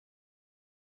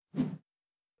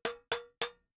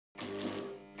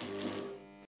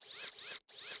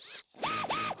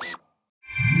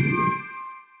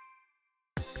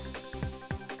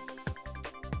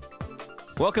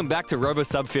Welcome back to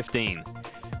RoboSub 15.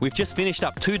 We've just finished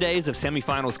up 2 days of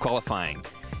semi-finals qualifying.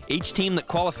 Each team that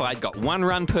qualified got 1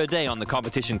 run per day on the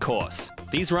competition course.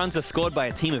 These runs are scored by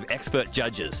a team of expert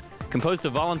judges, composed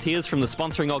of volunteers from the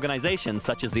sponsoring organizations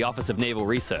such as the Office of Naval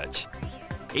Research.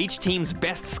 Each team's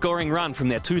best scoring run from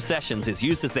their 2 sessions is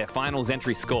used as their finals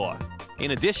entry score.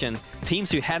 In addition, teams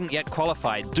who hadn't yet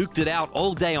qualified duked it out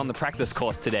all day on the practice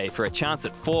course today for a chance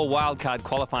at 4 wildcard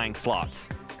qualifying slots.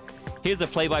 Here's a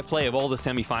play-by-play of all the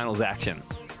semi-finals action.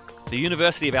 The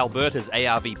University of Alberta's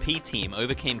ARVP team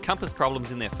overcame compass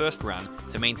problems in their first run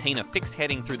to maintain a fixed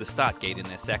heading through the start gate in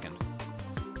their second.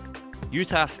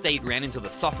 Utah State ran into the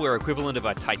software equivalent of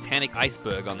a Titanic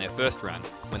iceberg on their first run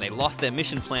when they lost their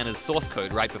mission planner's source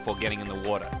code right before getting in the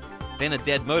water. Then a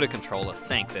dead motor controller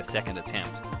sank their second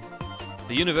attempt.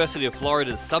 The University of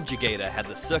Florida's Subjugator had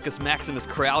the Circus Maximus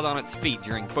crowd on its feet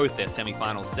during both their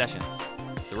semi-finals sessions.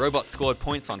 The robot scored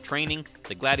points on training,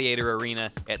 the Gladiator Arena,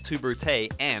 at Tu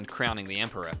Brute, and crowning the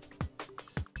Emperor.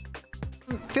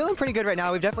 Feeling pretty good right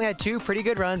now. We've definitely had 2 pretty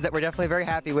good runs that we're definitely very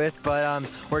happy with, but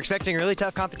we're expecting really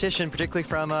tough competition, particularly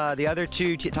from the other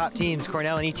 2 top teams,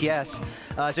 Cornell and ETS,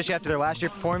 especially after their last year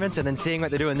performance and then seeing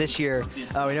what they're doing this year. We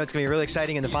know it's going to be really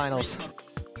exciting in the finals.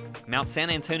 Mount San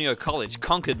Antonio College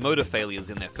conquered motor failures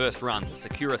in their first run to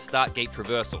secure a start gate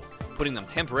traversal, putting them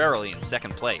temporarily in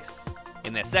second place.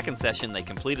 In their second session, they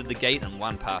completed the gate and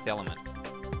 1 path element.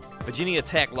 Virginia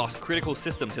Tech lost critical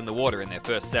systems in the water in their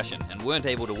first session and weren't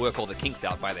able to work all the kinks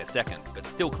out by their second, but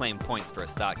still claimed points for a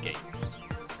start gate.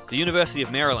 The University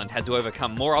of Maryland had to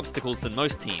overcome more obstacles than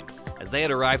most teams, as they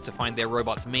had arrived to find their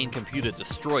robot's main computer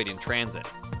destroyed in transit.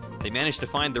 They managed to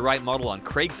find the right model on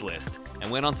Craigslist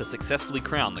and went on to successfully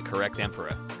crown the correct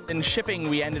Emperor. In shipping,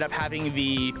 we ended up having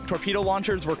the torpedo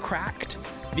launchers were cracked.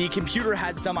 The computer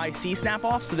had some IC snap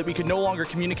off so that we could no longer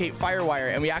communicate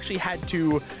Firewire, and we actually had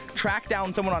to track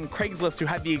down someone on Craigslist who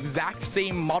had the exact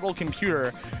same model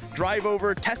computer, drive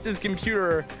over, test his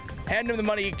computer, hand him the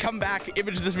money, come back,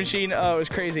 image this machine. Oh, it was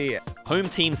crazy. Home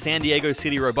team San Diego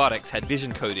City Robotics had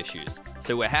vision code issues,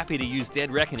 so we're happy to use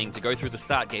Dead Reckoning to go through the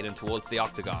start gate and towards the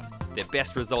octagon, their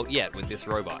best result yet with this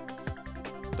robot.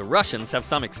 The Russians have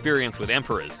some experience with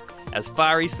Emperors, as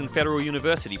Far Eastern Federal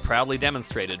University proudly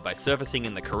demonstrated by surfacing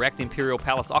in the correct Imperial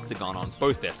Palace octagon on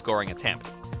both their scoring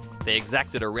attempts. They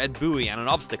exacted a red buoy and an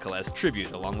obstacle as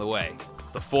tribute along the way.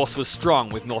 The force was strong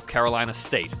with North Carolina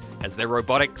State, as their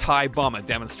robotic TIE bomber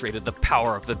demonstrated the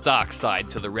power of the dark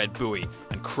side to the red buoy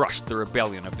and crushed the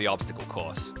rebellion of the obstacle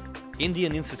course.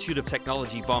 Indian Institute of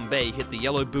Technology Bombay hit the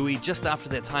yellow buoy just after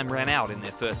their time ran out in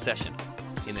their first session.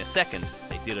 In their second,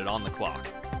 they did it on the clock.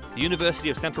 The University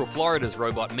of Central Florida's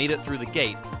robot made it through the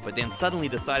gate, but then suddenly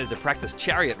decided to practice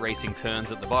chariot racing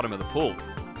turns at the bottom of the pool.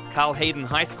 Carl Hayden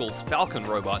High School's Falcon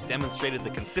robot demonstrated the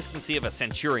consistency of a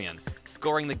Centurion,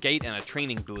 scoring the gate and a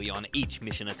training buoy on each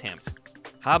mission attempt.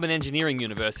 Harbin Engineering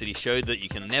University showed that you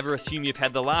can never assume you've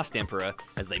had the last Emperor,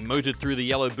 as they motored through the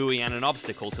yellow buoy and an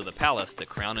obstacle to the palace to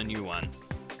crown a new one.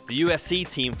 The USC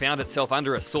team found itself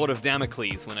under a sword of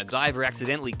Damocles when a diver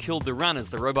accidentally killed the run as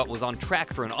the robot was on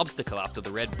track for an obstacle after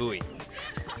the red buoy.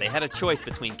 They had a choice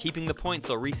between keeping the points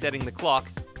or resetting the clock.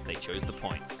 They chose the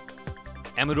points.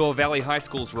 Amador Valley High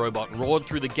School's robot roared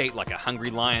through the gate like a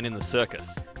hungry lion in the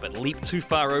circus, but leaped too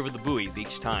far over the buoys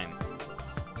each time.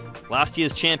 Last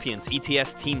year's champions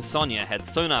ETS Team Sonia had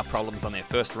sonar problems on their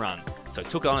first run, so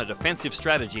took on a defensive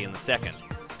strategy in the second.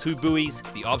 2 buoys,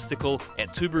 the obstacle,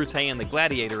 at Tu Brute and the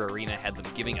Gladiator Arena had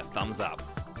them giving a thumbs up.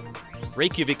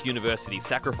 Reykjavik University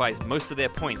sacrificed most of their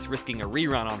points risking a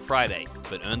rerun on Friday,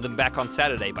 but earned them back on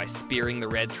Saturday by spearing the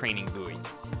red training buoy.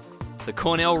 The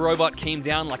Cornell robot came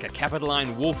down like a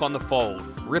Capitoline wolf on the fold,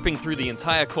 ripping through the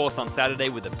entire course on Saturday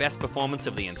with the best performance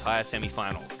of the entire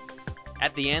semi-finals.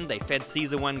 At the end, they fed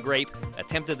Caesar 1 grape,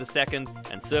 attempted the second,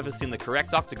 and surfaced in the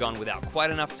correct octagon without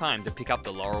quite enough time to pick up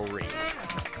the laurel wreath.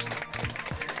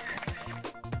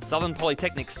 Southern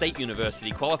Polytechnic State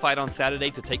University qualified on Saturday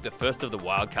to take the first of the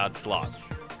wildcard slots.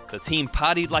 The team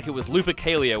partied like it was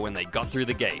Lupercalia when they got through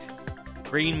the gate.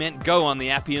 Green meant go on the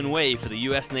Appian Way for the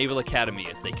US Naval Academy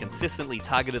as they consistently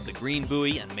targeted the green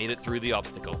buoy and made it through the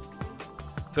obstacle.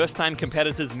 First-time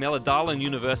competitors Mälardalen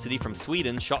University from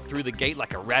Sweden shot through the gate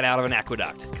like a rat out of an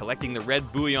aqueduct, collecting the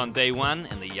red buoy on day 1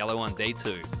 and the yellow on day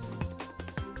 2.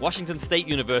 Washington State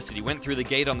University went through the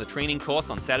gate on the training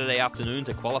course on Saturday afternoon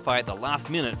to qualify at the last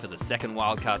minute for the second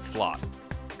wildcard slot.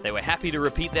 They were happy to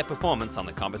repeat their performance on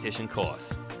the competition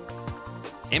course.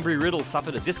 Embry-Riddle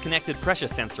suffered a disconnected pressure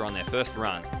sensor on their first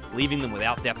run, leaving them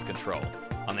without depth control.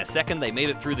 On their second, they made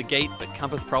it through the gate, but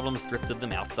compass problems drifted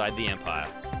them outside the Empire.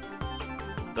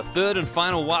 The third and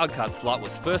final wildcard slot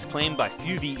was first claimed by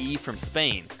FuVe-E from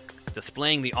Spain.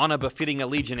 Displaying the honor befitting a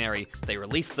legionary, they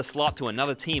released the slot to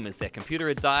another team as their computer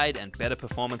had died and better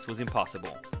performance was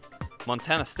impossible.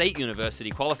 Montana State University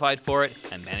qualified for it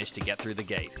and managed to get through the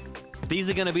gate. These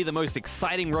are going to be the most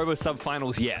exciting RoboSub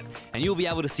finals yet, and you'll be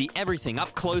able to see everything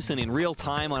up close and in real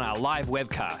time on our live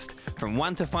webcast from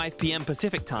 1 to 5 p.m.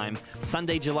 Pacific Time,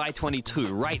 Sunday, July 22,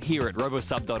 right here at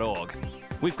robosub.org.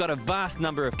 We've got a vast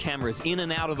number of cameras in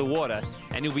and out of the water,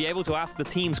 and you'll be able to ask the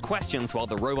teams questions while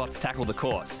the robots tackle the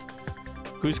course.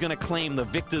 Who's going to claim the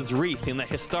victor's wreath in the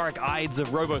historic Ides of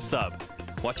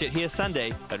RoboSub? Watch it here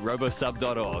Sunday at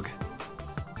robosub.org.